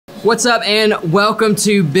What's up and welcome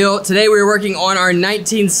to Built. Today we're working on our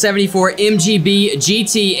 1974 MGB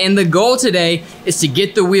GT and the goal today is to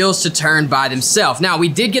get the wheels to turn by themselves. Now we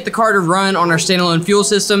did get the car to run on our standalone fuel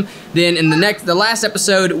system. Then in the last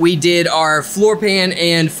episode we did our floor pan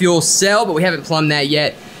and fuel cell, but we haven't plumbed that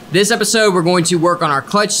yet. This episode we're going to work on our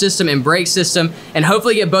clutch system and brake system and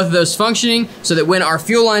hopefully get both of those functioning so that when our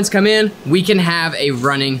fuel lines come in, we can have a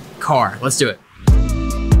running car. Let's do it.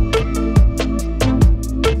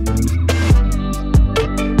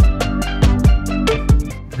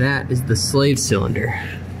 That is the slave cylinder,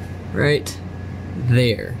 right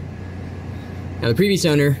there. Now the previous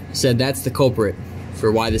owner said that's the culprit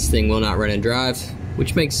for why this thing will not run and drive,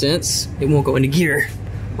 which makes sense. It won't go into gear.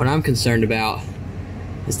 What I'm concerned about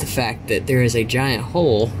is the fact that there is a giant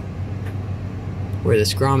hole where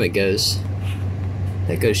this grommet goes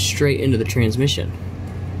that goes straight into the transmission.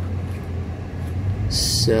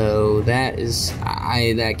 So that is,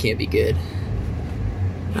 that can't be good.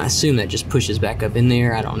 I assume that just pushes back up in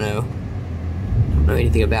there. I don't know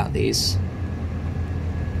anything about these.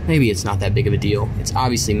 Maybe it's not that big of a deal. It's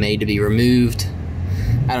obviously made to be removed.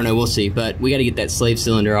 I don't know, we'll see, but we gotta get that slave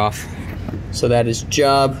cylinder off. So that is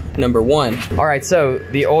job number one. All right, so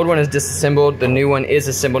the old one is disassembled, the new one is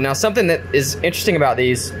assembled. Now something that is interesting about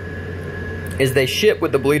these is they ship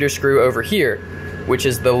with the bleeder screw over here, which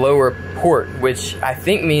is the lower port, which I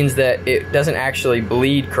think means that it doesn't actually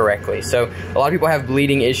bleed correctly. So a lot of people have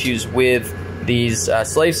bleeding issues with these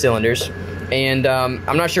slave cylinders, and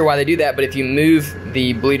I'm not sure why they do that, but if you move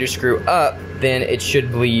the bleeder screw up, then it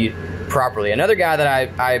should bleed properly. Another guy that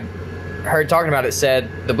I heard talking about it said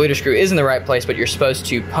the bleeder screw is in the right place, but you're supposed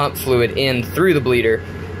to pump fluid in through the bleeder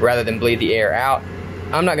rather than bleed the air out.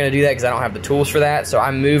 I'm not gonna do that because I don't have the tools for that, so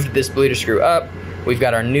I moved this bleeder screw up. We've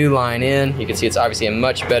got our new line in. You can see it's obviously in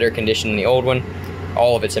much better condition than the old one.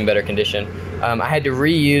 All of it's in better condition. I had to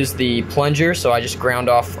reuse the plunger, so I just ground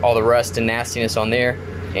off all the rust and nastiness on there,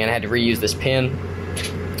 and I had to reuse this pin,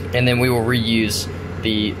 and then we will reuse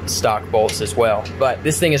the stock bolts as well. But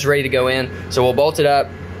this thing is ready to go in, so we'll bolt it up,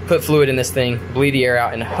 put fluid in this thing, bleed the air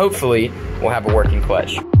out, and hopefully we'll have a working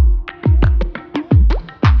clutch.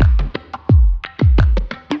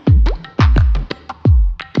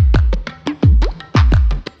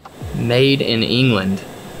 Made in England.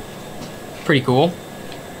 Pretty cool.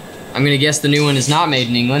 I'm gonna guess the new one is not made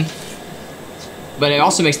in England, but it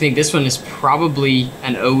also makes me think this one is probably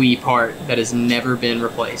an OE part that has never been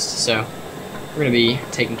replaced. So we're gonna be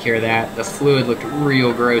taking care of that. The fluid looked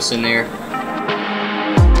real gross in there.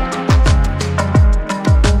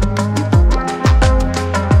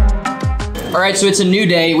 All right, so it's a new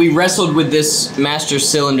day. We wrestled with this master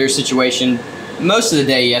cylinder situation most of the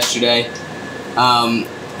day yesterday.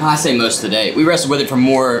 I say most of the day. We wrestled with it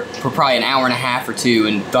for probably an hour and a half or two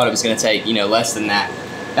and thought it was gonna take, less than that.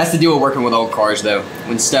 That's the deal with working with old cars though.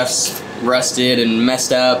 When stuff's rusted and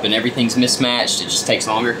messed up and everything's mismatched, it just takes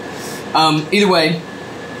longer. Either way,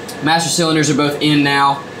 master cylinders are both in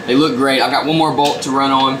now. They look great. I've got one more bolt to run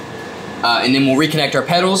on, and then we'll reconnect our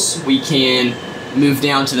pedals. We can move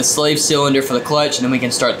down to the slave cylinder for the clutch, and then we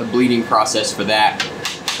can start the bleeding process for that.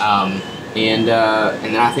 And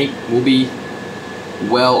then I think we'll be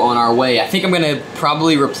well on our way. I think I'm gonna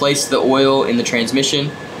probably replace the oil in the transmission,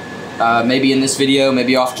 maybe in this video,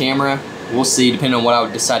 maybe off camera. We'll see, depending on what I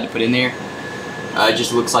would decide to put in there. It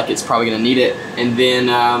just looks like it's probably gonna need it. And then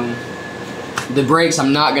the brakes,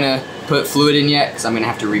 I'm not gonna put fluid in yet because I'm gonna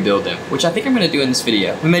have to rebuild them, which I think I'm gonna do in this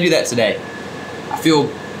video. We may do that today. I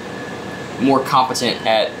feel more competent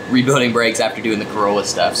at rebuilding brakes after doing the Corolla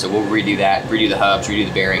stuff, so we'll redo that, redo the hubs, redo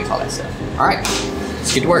the bearings, all that stuff. All right,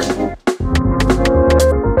 let's get to work.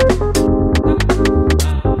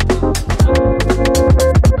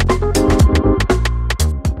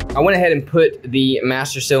 I went ahead and put the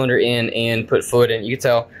master cylinder in and put fluid in. You can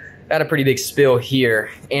tell I had a pretty big spill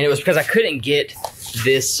here, and it was because I couldn't get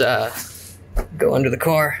this, go under the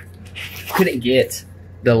car, couldn't get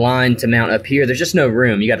the line to mount up here. There's just no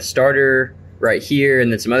room. You got a starter right here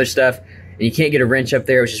and then some other stuff, and you can't get a wrench up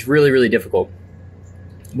there, which is really, really difficult.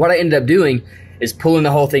 What I ended up doing is pulling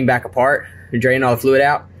the whole thing back apart and draining all the fluid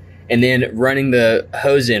out, and then running the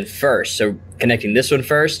hose in first. So connecting this one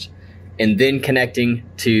first, and then connecting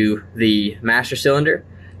to the master cylinder,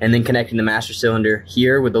 and then connecting the master cylinder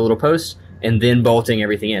here with the little posts, and then bolting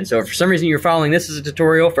everything in. So if for some reason you're following this as a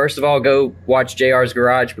tutorial, first of all, go watch JR's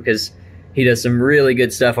Garage because he does some really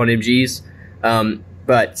good stuff on MGs.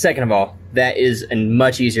 But second of all, that is a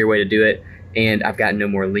much easier way to do it, and I've got no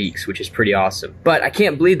more leaks, which is pretty awesome. But I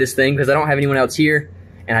can't bleed this thing because I don't have anyone else here,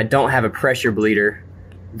 and I don't have a pressure bleeder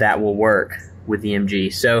that will work with the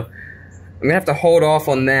MG. So I'm gonna have to hold off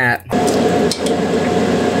on that.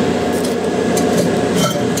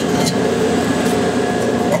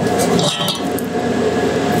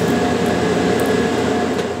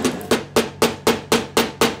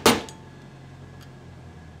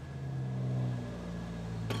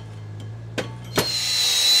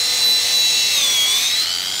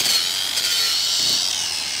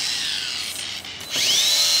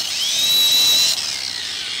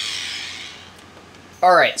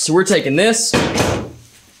 All right, so we're taking this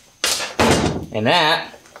and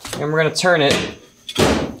that, and we're gonna turn it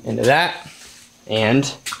into that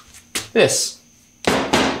and this.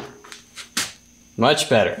 Much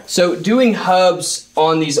better. So doing hubs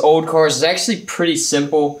on these old cars is actually pretty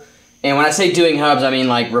simple. And when I say doing hubs, I mean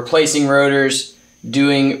like replacing rotors,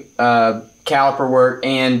 doing caliper work,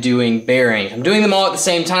 and doing bearings. I'm doing them all at the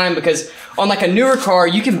same time because on like a newer car,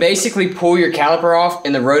 you can basically pull your caliper off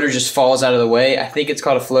and the rotor just falls out of the way. I think it's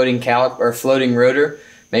called a floating caliper or floating rotor.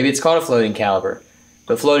 Maybe it's called a floating caliper,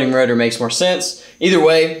 but floating rotor makes more sense. Either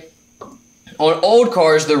way, on old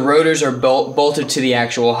cars, the rotors are bolted to the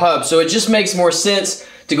actual hub, so it just makes more sense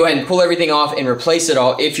to go ahead and pull everything off and replace it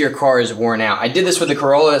all if your car is worn out. I did this with the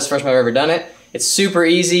Corolla. That's the first time I've ever done it. It's super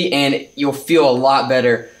easy, and you'll feel a lot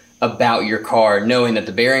better about your car, knowing that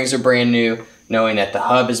the bearings are brand new, knowing that the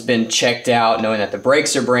hub has been checked out, knowing that the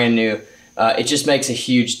brakes are brand new. It just makes a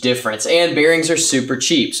huge difference. And bearings are super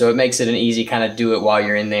cheap, so it makes it an easy kind of do it while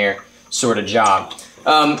you're in there sort of job.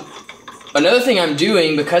 Another thing I'm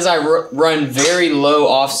doing, because I run very low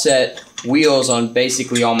offset wheels on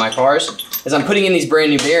basically all my cars, is I'm putting in these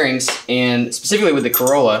brand new bearings, and specifically with the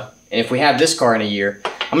Corolla, and if we have this car in a year,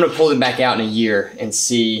 I'm gonna pull them back out in a year and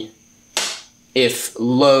see if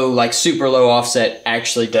low, like super low offset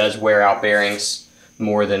actually does wear out bearings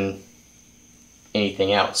more than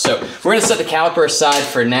anything else. So we're gonna set the caliper aside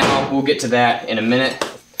for now. We'll get to that in a minute.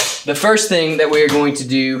 The first thing that we are going to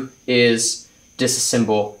do is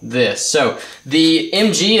disassemble this. So the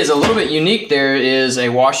MG is a little bit unique. There is a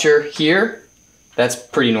washer here. That's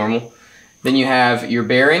pretty normal. Then you have your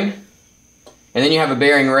bearing, and then you have a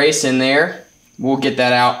bearing race in there. We'll get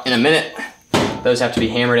that out in a minute. Those have to be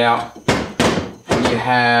hammered out. And you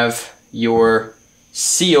have your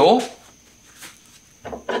seal,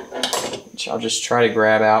 which I'll just try to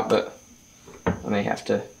grab out, but I may have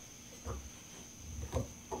to.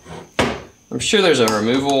 I'm sure there's a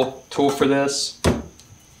removal tool for this.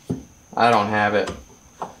 I don't have it.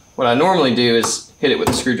 What I normally do is hit it with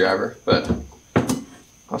a screwdriver, but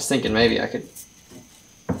I was thinking maybe I could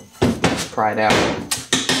pry it out.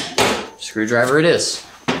 Screwdriver it is.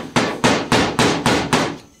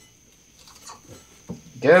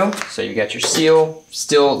 Go. So you got your seal,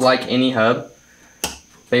 still like any hub.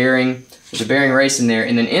 Bearing, there's a bearing race in there,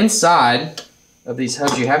 and then inside of these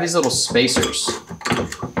hubs you have these little spacers.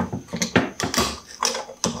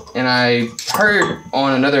 And I heard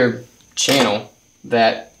on another channel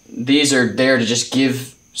that these are there to just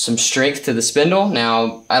give some strength to the spindle.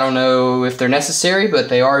 Now, I don't know if they're necessary, but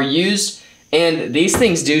they are used. And these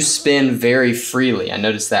things do spin very freely. I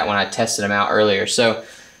noticed that when I tested them out earlier. So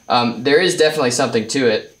there is definitely something to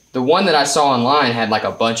it. The one that I saw online had like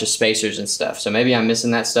a bunch of spacers and stuff. So maybe I'm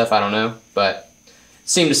missing that stuff, I don't know. But it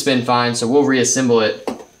seemed to spin fine, so we'll reassemble it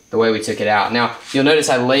the way we took it out. Now, you'll notice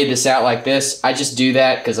I laid this out like this. I just do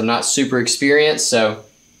that because I'm not super experienced, so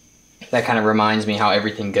that kind of reminds me how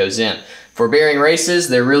everything goes in. For bearing races,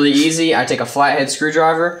 they're really easy. I take a flathead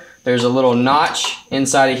screwdriver. There's a little notch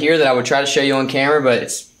inside of here that I would try to show you on camera, but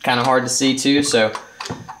it's kind of hard to see too, so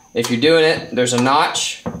if you're doing it, there's a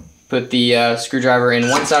notch. Put the screwdriver in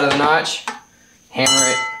one side of the notch, hammer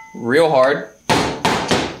it real hard,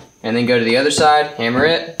 and then go to the other side, hammer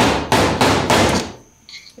it,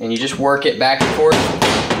 and you just work it back and forth,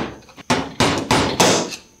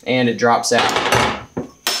 and it drops out.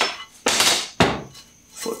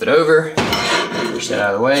 Flip it over, push that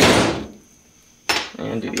out of the way,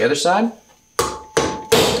 and do the other side.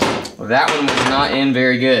 Well, that one was not in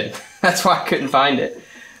very good. That's why I couldn't find it.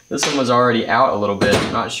 This one was already out a little bit,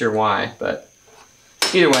 not sure why, but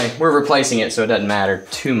either way, we're replacing it, so it doesn't matter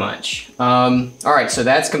too much. All right, so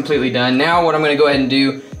that's completely done. Now what I'm gonna go ahead and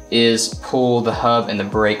do is pull the hub and the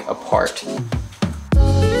brake apart.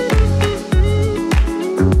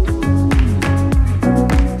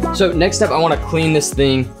 So next up, I wanna clean this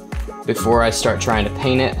thing before I start trying to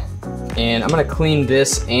paint it. And I'm gonna clean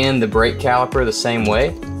this and the brake caliper the same way.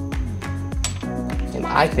 And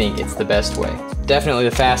I think it's the best way. Definitely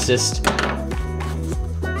the fastest,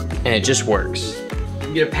 and it just works.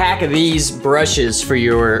 You get a pack of these brushes for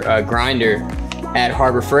your grinder at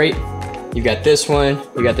Harbor Freight. You've got this one,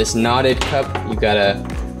 you got this knotted cup, you've got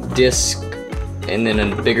a disc, and then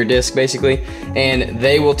a bigger disc basically, and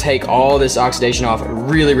they will take all this oxidation off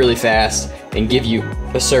really, really fast and give you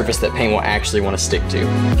a surface that paint will actually want to stick to.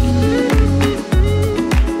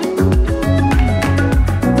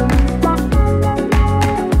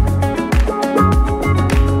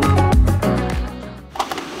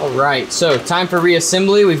 Alright, so time for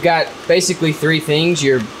reassembly. We've got basically three things: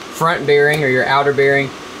 your front bearing or your outer bearing.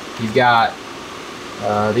 You've got,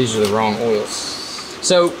 these are the wrong oils.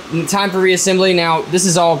 So time for reassembly. Now this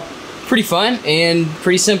is all pretty fun and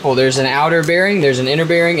pretty simple. There's an outer bearing, there's an inner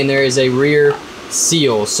bearing, and there is a rear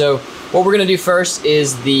seal. So what we're gonna do first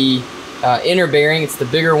is the inner bearing. It's the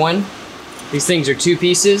bigger one. These things are 2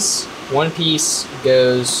 pieces. One piece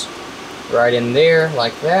goes right in there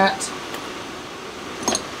like that.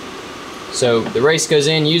 So the race goes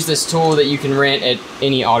in. Use this tool that you can rent at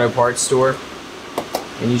any auto parts store,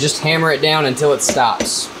 and you just hammer it down until it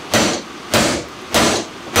stops.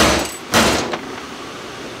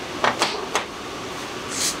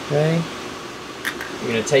 Okay.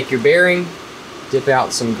 You're gonna take your bearing, dip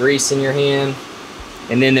out some grease in your hand,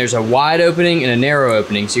 and then there's a wide opening and a narrow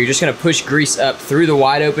opening. So you're just gonna push grease up through the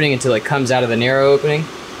wide opening until it comes out of the narrow opening,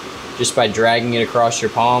 just by dragging it across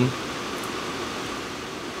your palm.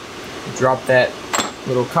 Drop that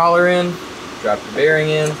little collar in, drop your bearing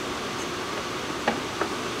in.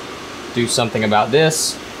 Do something about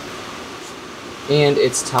this. And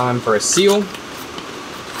it's time for a seal.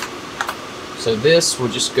 So this will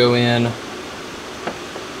just go in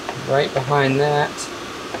right behind that.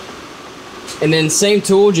 And then same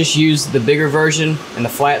tool, just use the bigger version and the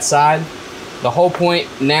flat side. The whole point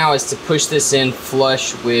now is to push this in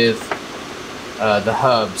flush with the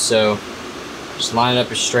hub. So just line it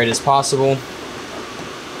up as straight as possible.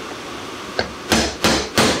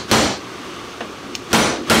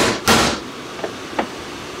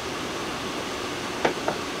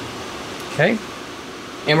 Okay.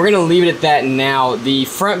 And we're gonna leave it at that now. The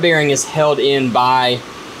front bearing is held in by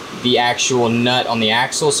the actual nut on the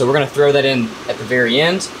axle, so we're gonna throw that in at the very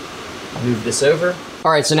end. Move this over.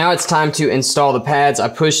 All right, so now it's time to install the pads. I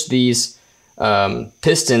pushed these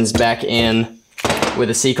pistons back in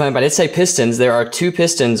with a C-clamp. I did say pistons. There are 2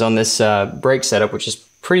 pistons on this brake setup, which is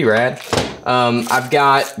pretty rad. I've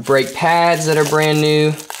got brake pads that are brand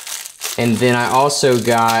new, and then I also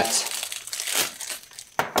got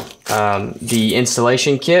the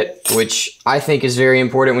installation kit, which I think is very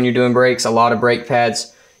important when you're doing brakes. A lot of brake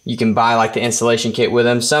pads, you can buy like the installation kit with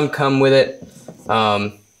them. Some come with it,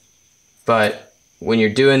 but when you're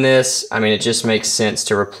doing this, I mean, it just makes sense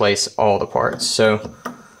to replace all the parts. So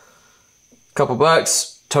a couple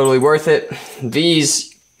bucks, totally worth it.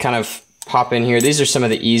 These kind of pop in here. These are some of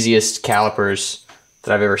the easiest calipers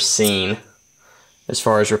that I've ever seen as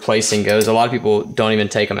far as replacing goes. A lot of people don't even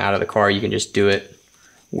take them out of the car. You can just do it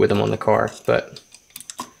with them on the car, but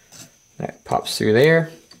that pops through there.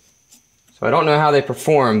 So I don't know how they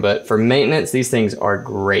perform, but for maintenance, these things are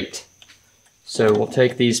great. So we'll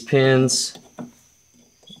take these pins,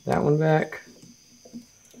 that one back,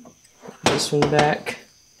 this one back,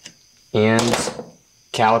 and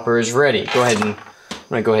caliper is ready. I'm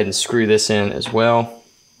gonna go ahead and screw this in as well.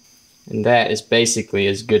 And that is basically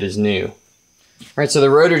as good as new. All right, so the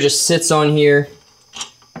rotor just sits on here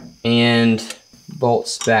and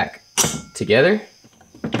bolts back together.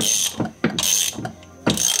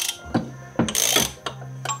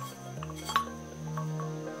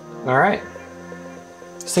 All right,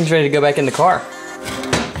 this thing's ready to go back in the car.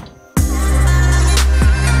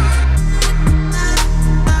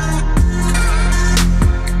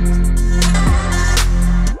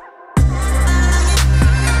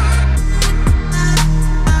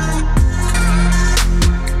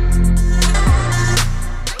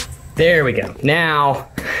 There we go. Now,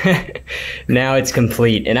 now it's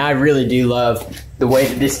complete, and I really do love the way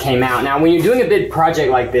that this came out. Now, when you're doing a big project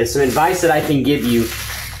like this, some advice that I can give you,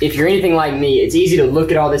 if you're anything like me, it's easy to look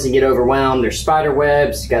at all this and get overwhelmed. There's spider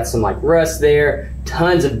webs, got some like rust there,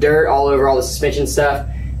 tons of dirt all over all the suspension stuff,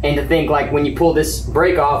 and to think like when you pull this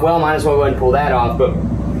brake off, well, might as well go ahead and pull that off. But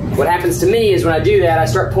what happens to me is when I do that, I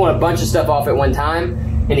start pulling a bunch of stuff off at one time,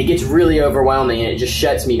 and it gets really overwhelming and it just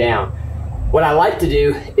shuts me down. What I like to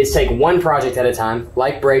do is take one project at a time,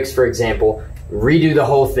 like brakes for example, redo the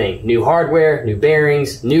whole thing. New hardware, new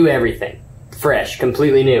bearings, new everything. Fresh,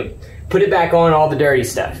 completely new. Put it back on all the dirty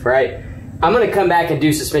stuff, right? I'm gonna come back and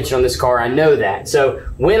do suspension on this car, I know that. So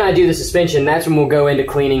when I do the suspension, that's when we'll go into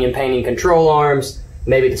cleaning and painting control arms,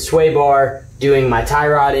 maybe the sway bar, doing my tie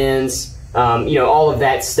rod ends, you know, all of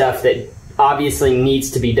that stuff that obviously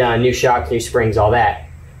needs to be done, new shocks, new springs, all that.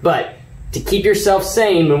 But to keep yourself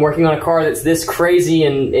sane when working on a car that's this crazy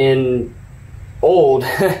and old,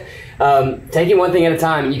 take it one thing at a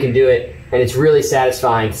time and you can do it. And it's really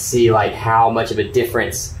satisfying to see like how much of a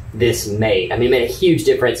difference this made. I mean, it made a huge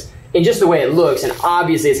difference in just the way it looks, and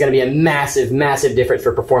obviously it's gonna be a massive, massive difference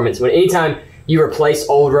for performance. When anytime you replace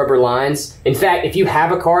old rubber lines, in fact, if you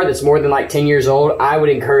have a car that's more than like 10 years old, I would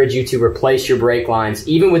encourage you to replace your brake lines,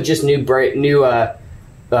 even with just new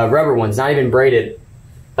rubber ones, not even braided.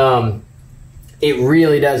 It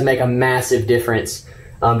really does make a massive difference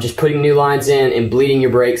Just putting new lines in and bleeding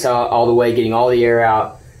your brakes all the way, getting all the air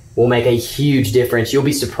out, will make a huge difference. You'll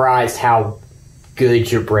be surprised how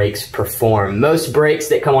good your brakes perform. Most brakes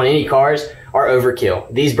that come on any cars are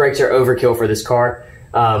overkill. These brakes are overkill for this car.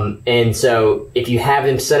 And so if you have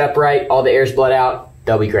them set up right, all the air's bled out,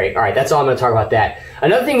 they'll be great. All right, that's all I'm gonna talk about that.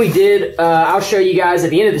 Another thing we did, I'll show you guys at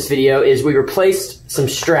the end of this video, is we replaced some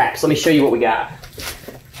straps. Let me show you what we got.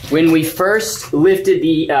 When we first lifted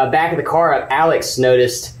the back of the car up, Alex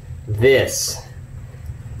noticed this.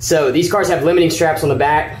 So these cars have limiting straps on the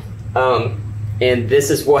back, and this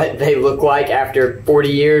is what they look like after 40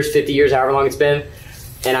 years, 50 years, however long it's been.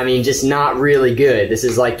 And I mean, just not really good. This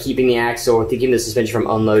is like keeping the axle, keeping the suspension from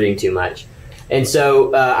unloading too much. And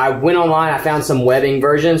so I went online, I found some webbing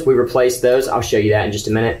versions. We replaced those. I'll show you that in just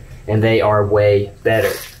a minute. And they are way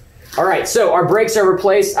better. All right, so our brakes are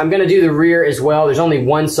replaced. I'm gonna do the rear as well. There's only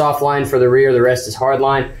one soft line for the rear, the rest is hard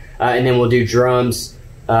line. And then we'll do drums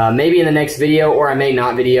maybe in the next video, or I may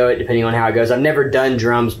not video it depending on how it goes. I've never done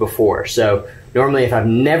drums before. So normally if I've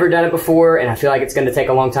never done it before and I feel like it's gonna take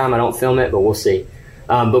a long time, I don't film it, but we'll see.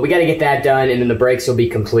 But we got to get that done, and then the brakes will be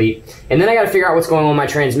complete. And then I got to figure out what's going on with my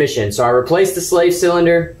transmission. So I replaced the slave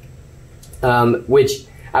cylinder, which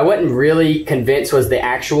I wasn't really convinced was the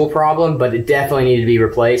actual problem, but it definitely needed to be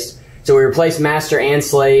replaced. So we replaced master and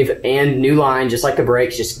slave and new line, just like the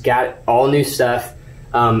brakes, just got all new stuff,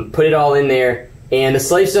 put it all in there. And the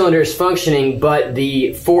slave cylinder is functioning, but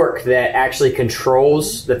the fork that actually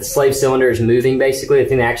controls, that the slave cylinder is moving, basically, the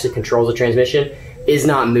thing that actually controls the transmission, is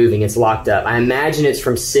not moving. It's locked up. I imagine it's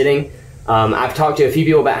from sitting. I've talked to a few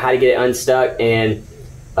people about how to get it unstuck, and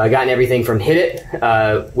gotten everything from hit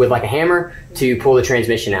it with like a hammer to pull the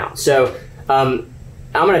transmission out. So I'm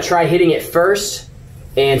gonna try hitting it first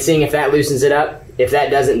and seeing if that loosens it up. If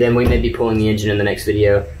that doesn't, then we may be pulling the engine in the next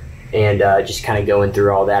video and just kind of going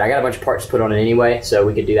through all that. I got a bunch of parts to put on it anyway, so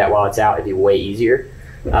we could do that while it's out. It'd be way easier.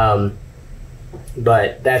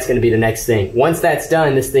 But that's going to be the next thing. Once that's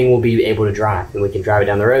done, this thing will be able to drive, and we can drive it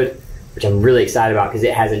down the road, which I'm really excited about because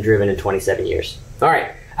it hasn't driven in 27 years. All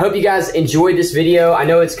right, I hope you guys enjoyed this video. I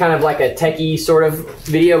know it's kind of like a techie sort of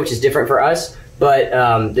video, which is different for us,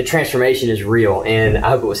 but the transformation is real, and I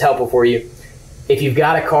hope it was helpful for you. If you've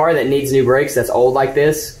got a car that needs new brakes that's old like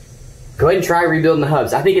this, go ahead and try rebuilding the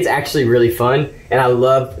hubs. I think it's actually really fun, and I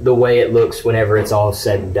love the way it looks whenever it's all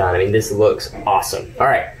said and done. I mean, this looks awesome. All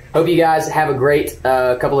right. Hope you guys have a great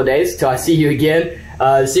couple of days till I see you again.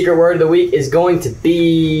 The secret word of the week is going to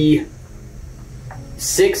be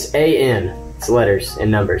 6AN. It's letters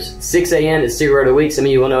and numbers. 6AN is the secret word of the week. Some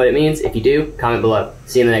of you will know what it means. If you do, comment below.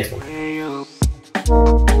 See you in the next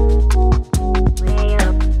one.